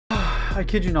I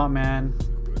kid you not, man.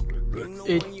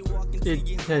 It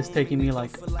has taken me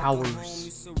like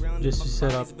hours just to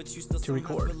set up to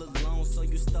record.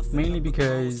 Mainly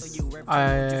because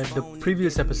the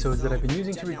previous episodes that I've been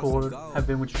using to record have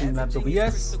been with Streamlabs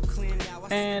OBS,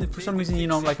 and for some reason, you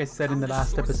know, like I said in the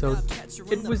last episode,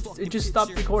 it just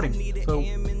stopped recording. So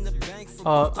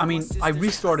I mean, I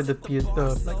restarted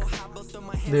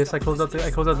I closed out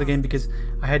the game because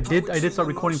I did start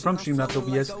recording from Streamlabs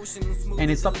OBS, and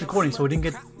it stopped recording, so it didn't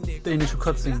get the initial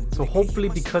cutscene. So hopefully,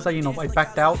 because I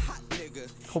backed out,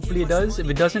 hopefully it does. If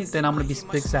it doesn't, then I'm gonna be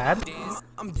big sad.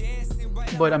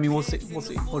 But I mean, we'll see. We'll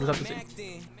just have to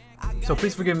see. So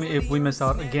please forgive me if we miss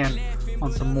out again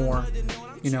on some more,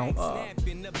 you know,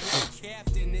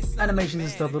 animations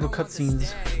and stuff, little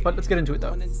cutscenes. But let's get into it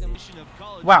though.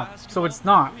 Wow, so it's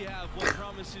not.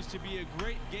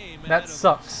 That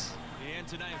sucks.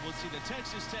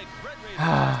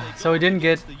 So it didn't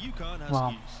get.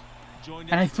 Wow.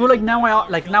 And I feel like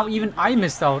now even I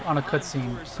missed out on a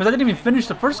cutscene because I didn't even finish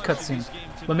the first cutscene.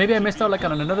 But maybe I missed out like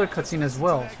on another cutscene as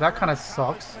well. So that kind of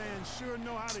sucks.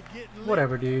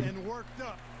 Whatever, dude.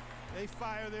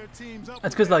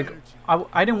 That's because like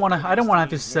I don't want to have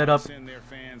to set up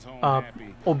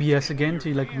OBS again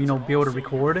to, like, you know, be able to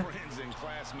record.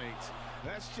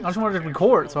 I just wanted to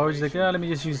record, so I was like, yeah, let me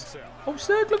just use. Oh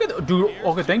sick! Look at that, dude.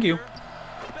 Okay, thank you.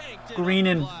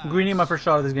 Greening my first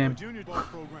shot of this game.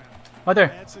 Right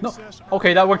there. No.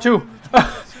 Okay, that worked too.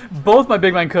 Both my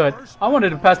big man could. I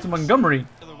wanted to pass to Montgomery.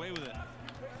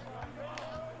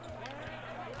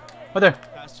 Right there.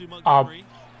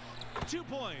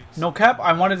 No cap.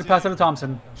 I wanted to pass it to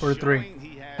Thompson for a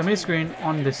 3. Let me screen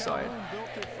on this side.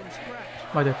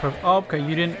 Right there. Perfect. Oh, okay,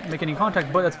 you didn't make any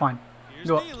contact, but that's fine.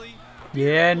 Go up.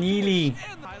 Yeah, Neely.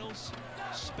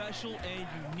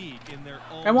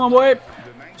 M1 boy.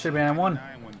 Should have been M1.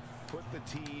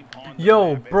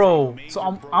 Yo, bro.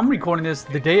 So I'm recording this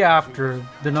the day after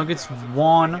the Nuggets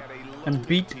won and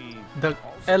beat the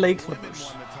LA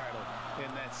Clippers.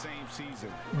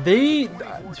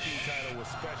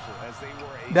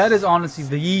 That is honestly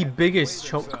the biggest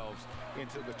choke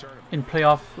in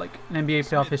playoff, like in NBA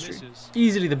playoff history.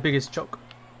 Easily the biggest choke.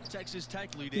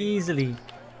 Easily.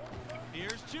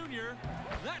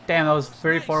 Damn, that was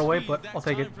very far away, but I'll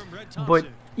take it. But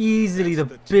easily the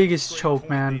biggest choke,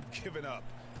 man.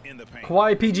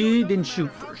 Kawhi PG didn't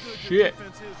shoot for shit.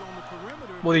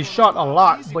 Well, they shot a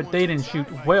lot, but they didn't shoot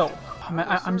well.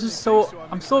 I'm so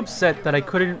upset that I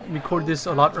couldn't record this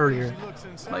a lot earlier.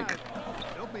 Like,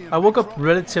 I woke up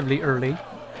relatively early.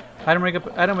 I don't wake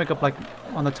up like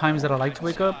on the times that I like to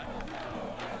wake up.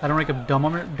 I don't wake up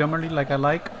dumberly like I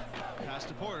like.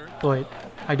 But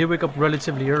I did wake up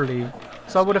relatively early,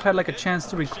 so I would have had like a chance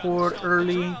to record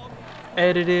early,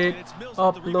 edit it,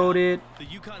 upload it.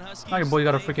 Now your boy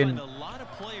got a freaking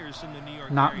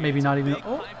not even.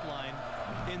 Oh,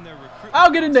 I'll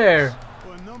get in there.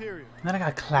 And then I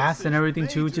got class and everything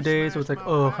too today, so it's like,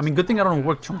 oh, I mean, good thing I don't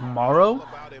work tomorrow.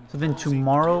 So then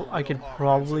tomorrow I could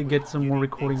probably get some more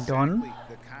recording done.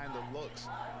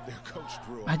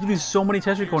 I had to do so many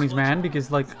test recordings, man,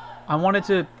 because like I wanted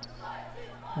to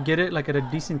get it like at a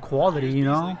decent quality, you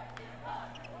know.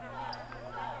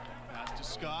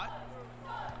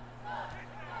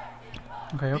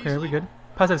 Okay, we good.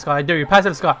 Pass it to Scott. I dare you. Pass it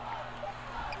to Scott.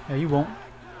 Yeah, you won't.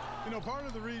 You know, part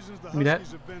of the reasons the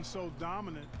Huskies have been so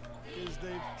dominant is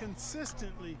they've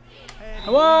consistently had.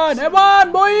 Come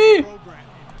on, boy! Oh,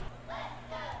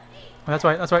 that's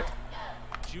right.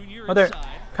 Right there.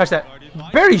 Catch that.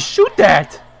 Barry, shoot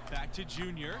that!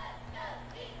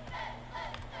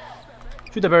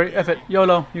 Shoot that, Barry. F it.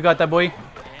 YOLO. You got that, boy.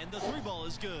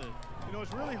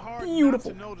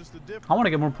 Beautiful. I want to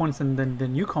get more points than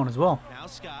UConn as well.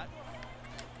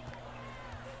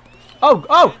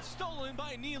 Oh!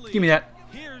 Give me that.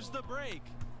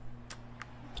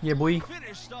 Yeah, boy.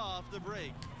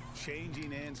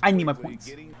 I need my points.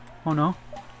 Oh no.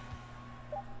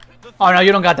 Oh no,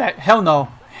 you don't got that. Hell no.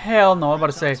 Hell no. I'm about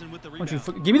to say. Don't you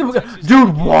give me the.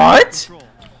 Dude, what?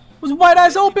 It was wide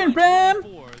ass open, Bram.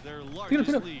 Pick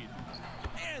it up.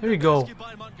 There you go.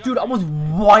 Dude, I was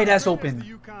wide ass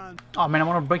open. Oh man, I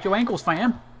want to break your ankles,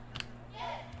 fam.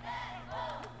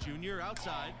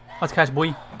 Let's catch,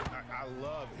 boy.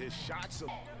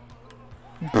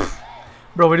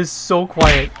 Bro, it is so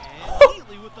quiet.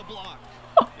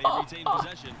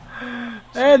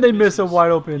 And they miss a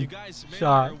wide open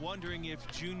shot. Right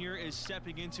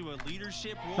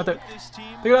there.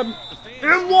 Pick it up.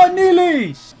 M1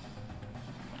 Neely.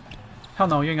 Hell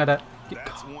no, you ain't got that.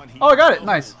 Oh, I got it.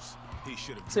 Nice.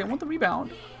 Say, I want the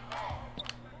rebound.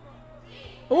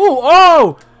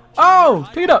 Oh!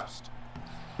 Pick it up.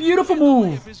 Beautiful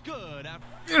move.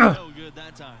 No good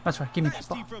that time. That's right. Give me that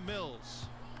ball. Nasty from Mills.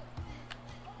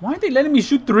 Why aren't they letting me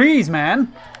shoot threes,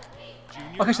 man? Junior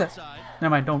I'll catch that. outside.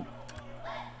 Never mind. Don't.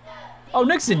 Oh,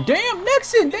 Nixon. Damn,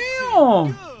 Nixon.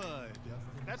 Damn. Good.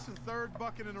 That's the third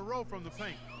bucket in a row from the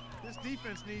paint. This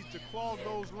defense needs to clog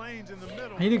those lanes in the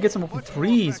middle. I need to get some open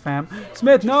threes, fam.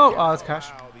 Smith, no. Oh, that's cash.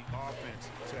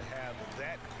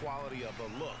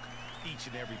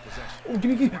 Oh,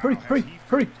 give me. Hurry, hurry,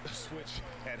 hurry.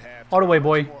 All the way,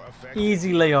 boy.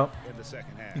 Easy layup.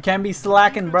 You can't be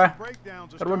slacking, bruh.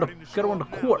 Gotta run the court. Gotta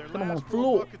run the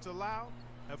floor.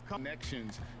 I'm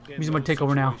using my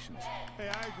takeover now.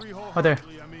 Right there.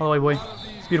 All the way, boy.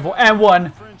 It's beautiful. And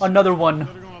one. Another one.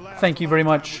 Thank you very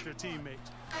much.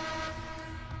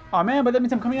 Oh man, but that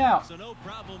means I'm coming out. So no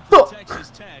problem for Texas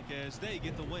Tech as they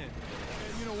get the win.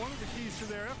 And you know, one of the keys to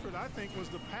their effort, I think, was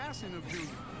the passing of Junior.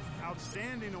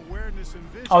 Outstanding awareness and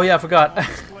vision. Oh yeah, I forgot.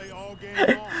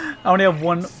 I only have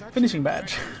one finishing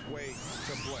badge.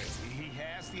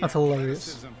 That's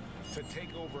hilarious.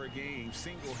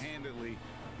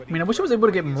 I mean, I wish I was able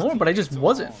to get more, but I just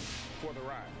wasn't.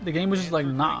 The game was just like,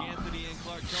 nah.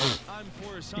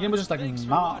 The game was just like,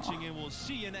 nah.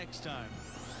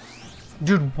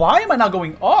 Dude, why am I not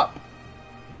going up?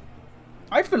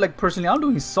 I feel like personally I'm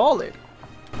doing solid.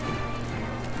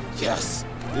 Yes,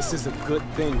 this is a good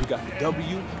thing. You got the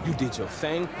W, you did your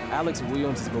thing. Alex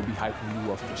Williams is going to be hyping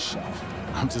you up for sure.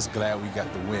 I'm just glad we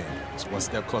got the win. It's one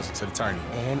step closer to the tourney.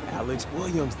 And Alex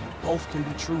Williams, both can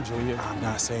be true, Junior. I'm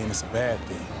not saying it's a bad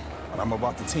thing, but I'm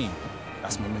about the team.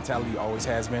 That's my mentality, always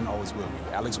has been, always will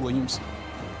be. Alex Williams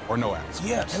or no Alex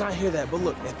Williams. Yeah, and I hear that, but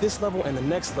look, at this level and the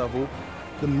next level,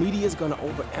 the media is going to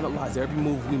overanalyze every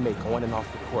move we make on and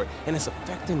off the court, and it's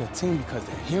affecting the team because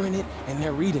they're hearing it and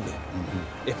they're reading it.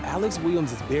 If Alex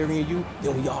Williams is burying you,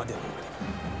 then we all dealing with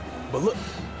it. But look,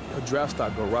 your draft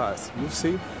stock go rise. You'll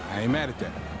see. I ain't mad at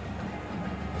that.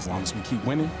 As long as we keep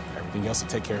winning, everything else will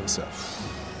take care of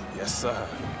itself. Yes, sir.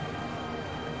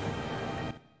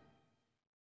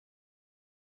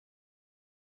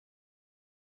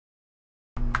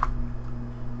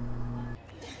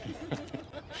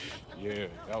 Yeah,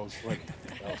 that was funny.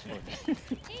 That was funny.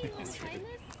 Hey, little Silas,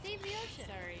 save the ocean.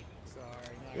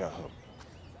 Sorry. Yeah,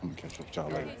 I'm gonna catch up with y'all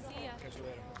later. See ya.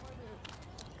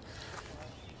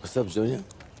 What's up, Junior?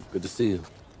 Good to see you.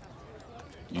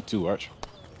 You too, Arch.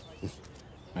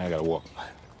 Man, I gotta walk.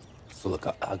 So look,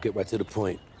 I'll get right to the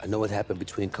point. I know what happened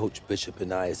between Coach Bishop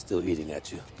and I is still eating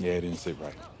at you. Yeah, it didn't sit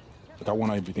right. Look, I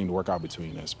want everything to work out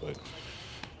between us, but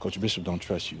Coach Bishop don't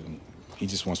trust you, and he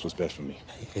just wants what's best for me.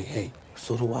 Hey,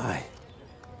 so do I.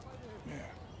 Yeah.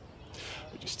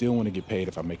 But you still want to get paid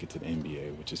if I make it to the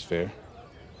NBA, which is fair.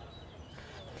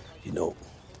 You know,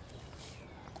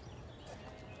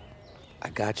 I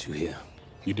got you here.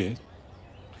 You did?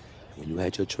 When you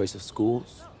had your choice of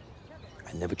schools,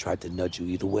 I never tried to nudge you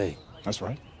either way. That's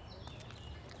right.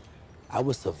 I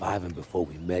was surviving before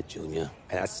we met, Junior,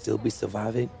 and I'd still be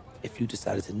surviving if you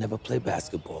decided to never play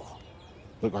basketball.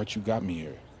 Look, Art, you got me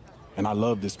here. And I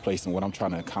love this place and what I'm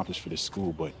trying to accomplish for this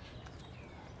school, but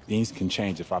things can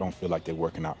change if I don't feel like they're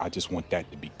working out. I just want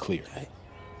that to be clear. Right?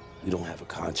 We don't have a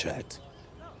contract.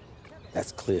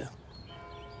 That's clear.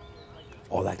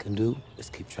 All I can do is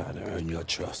keep trying to earn your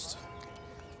trust.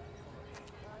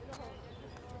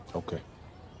 Okay.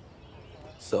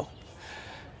 So,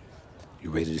 you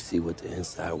ready to see what the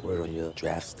inside word on your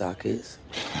draft stock is?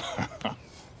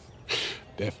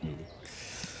 Definitely.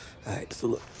 All right, so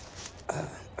look,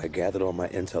 I gathered all my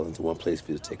intel into one place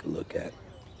for you to take a look at,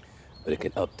 but it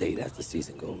can update as the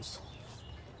season goes.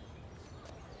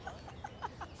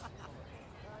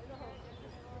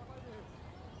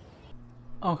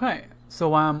 Okay,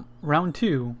 so round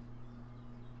 2,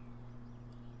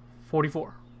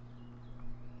 44.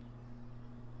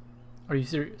 Are you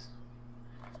serious?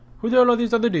 Who the hell are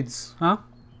these other dudes, huh?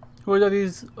 Who are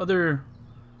these other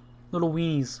little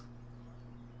weenies?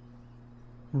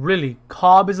 Really,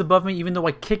 Cobb is above me even though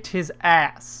I kicked his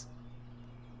ass.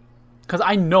 Because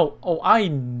I know, I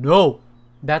know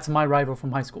that's my rival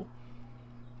from high school.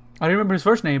 I don't remember his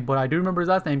first name, but I do remember his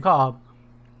last name, Cobb.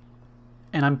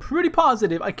 And I'm pretty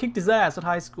positive I kicked his ass at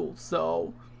high school,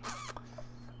 so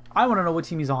I want to know what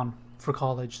team he's on for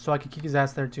college so I can kick his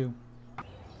ass there too.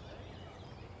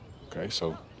 Okay,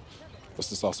 so what's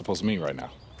this all supposed to mean right now?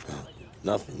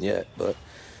 Nothing yet, but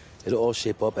it'll all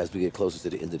shape up as we get closer to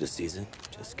the end of the season.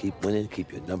 Just keep winning,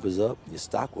 keep your numbers up, and your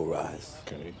stock will rise.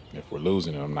 Okay, if we're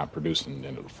losing and I'm not producing,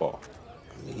 then it'll fall.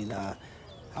 I mean, I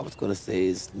was gonna say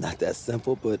it's not that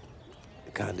simple, but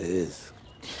it kinda is.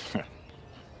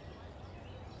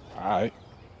 All right.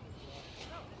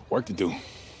 Work to do.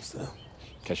 So,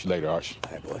 Catch you later, Arch.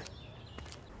 all right, boy.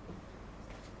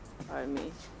 Pardon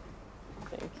me.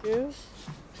 Thank you.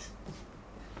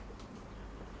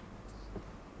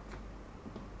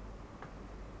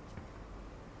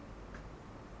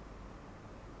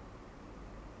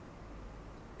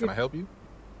 Can I help you?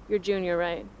 You're Junior,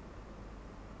 right?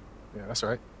 Yeah, that's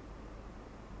right.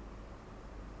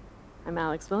 I'm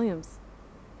Alex Williams.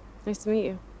 Nice to meet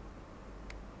you.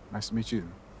 Nice to meet you.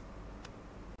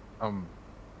 How'd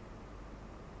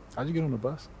you get on the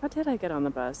bus? How did I get on the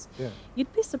bus? Yeah.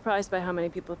 You'd be surprised by how many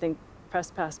people think Press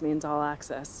Pass means all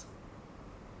access.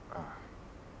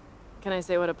 Can I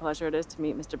say what a pleasure it is to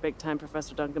meet Mr. Big Time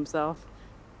Professor Dunk himself?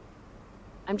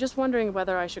 I'm just wondering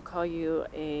whether I should call you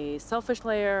a selfish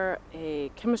player, a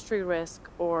chemistry risk,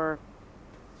 or,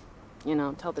 you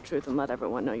know, tell the truth and let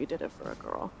everyone know you did it for a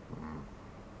girl.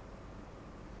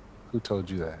 Who told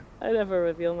you that? I never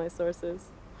reveal my sources.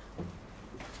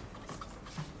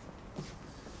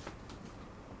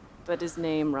 But his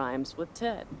name rhymes with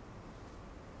Ted.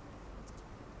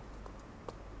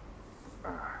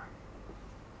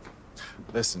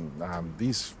 Listen,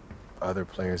 these other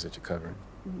players that you're covering,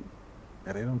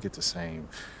 yeah, they don't get the same,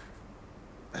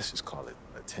 let's just call it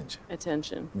attention.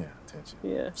 Attention. Yeah, attention.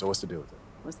 Yeah. So what's the deal with it?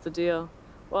 What's the deal?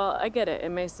 Well, I get it. It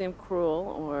may seem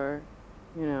cruel or,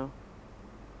 you know,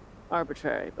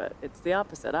 arbitrary, but it's the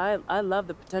opposite. I love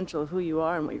the potential of who you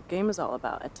are and what your game is all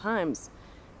about. At times,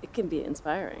 it can be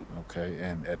inspiring. Okay,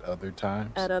 and at other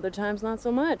times? At other times, not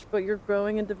so much, but you're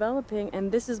growing and developing,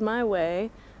 and this is my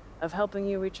way of helping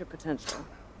you reach your potential.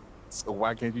 So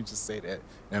why can't you just say that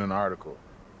in an article?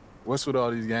 What's with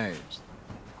all these games?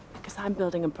 Because I'm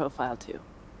building a profile too.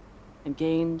 And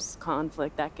games,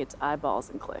 conflict, that gets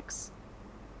eyeballs and clicks.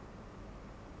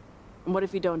 And what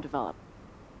if you don't develop?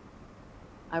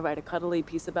 I write a cuddly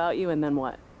piece about you, and then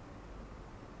what?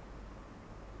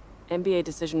 NBA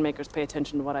decision makers pay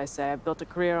attention to what I say. I've built a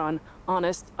career on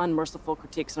honest, unmerciful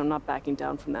critiques, and I'm not backing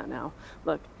down from that now.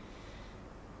 Look,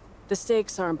 the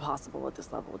stakes are impossible at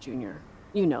this level, Junior.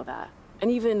 You know that. And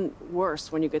even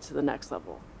worse when you get to the next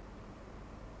level.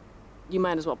 You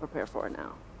might as well prepare for it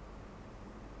now.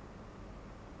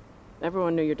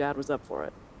 Everyone knew your dad was up for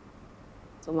it.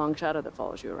 It's a long shadow that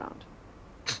follows you around.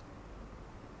 Is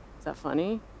that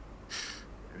funny?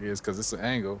 It is, because it's an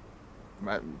angle.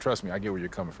 Trust me, I get where you're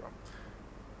coming from.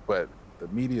 But the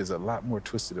media is a lot more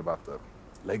twisted about the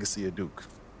legacy of Duke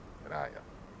than I am.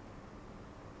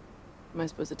 Am I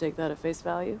supposed to take that at face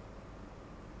value?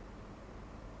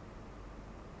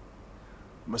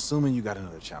 I'm assuming you got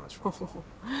another challenge for me.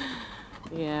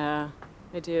 Yeah,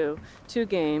 I do. 2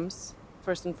 games,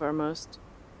 first and foremost.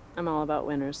 I'm all about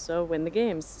winners, so win the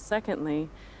games. Secondly,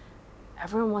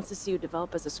 everyone wants to see you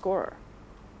develop as a scorer.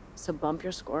 So bump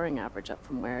your scoring average up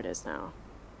from where it is now.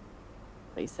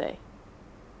 What do you say?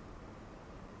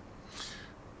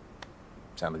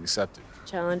 Challenge accepted.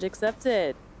 Challenge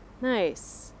accepted.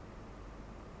 Nice.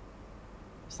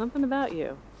 There's something about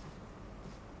you.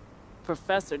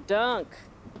 Professor Dunk.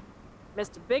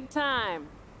 Mr. Big Time.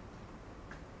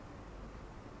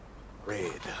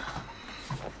 Red.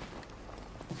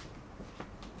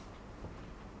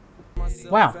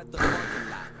 Wow.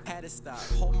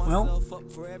 Well,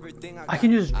 I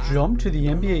can just jump to the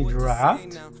NBA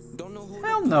draft?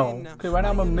 Hell no. Okay, right now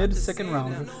I'm a mid-second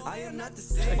rounder.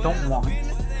 I don't want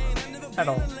at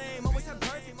all.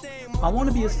 I want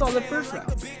to be a solid first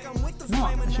round. No,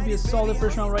 I should be a solid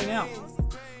first round right now.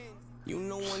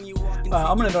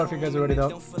 I'm gonna know if you guys are ready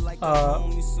though.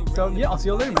 So yeah, I'll see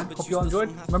you later, man. Hope you all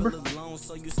enjoyed. Remember,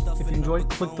 if you enjoyed,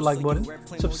 click the like button.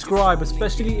 Subscribe,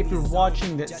 especially if you're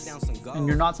watching this and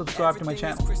you're not subscribed to my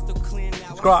channel.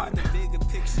 Subscribe.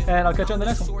 And I'll catch you on the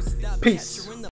next one. Peace.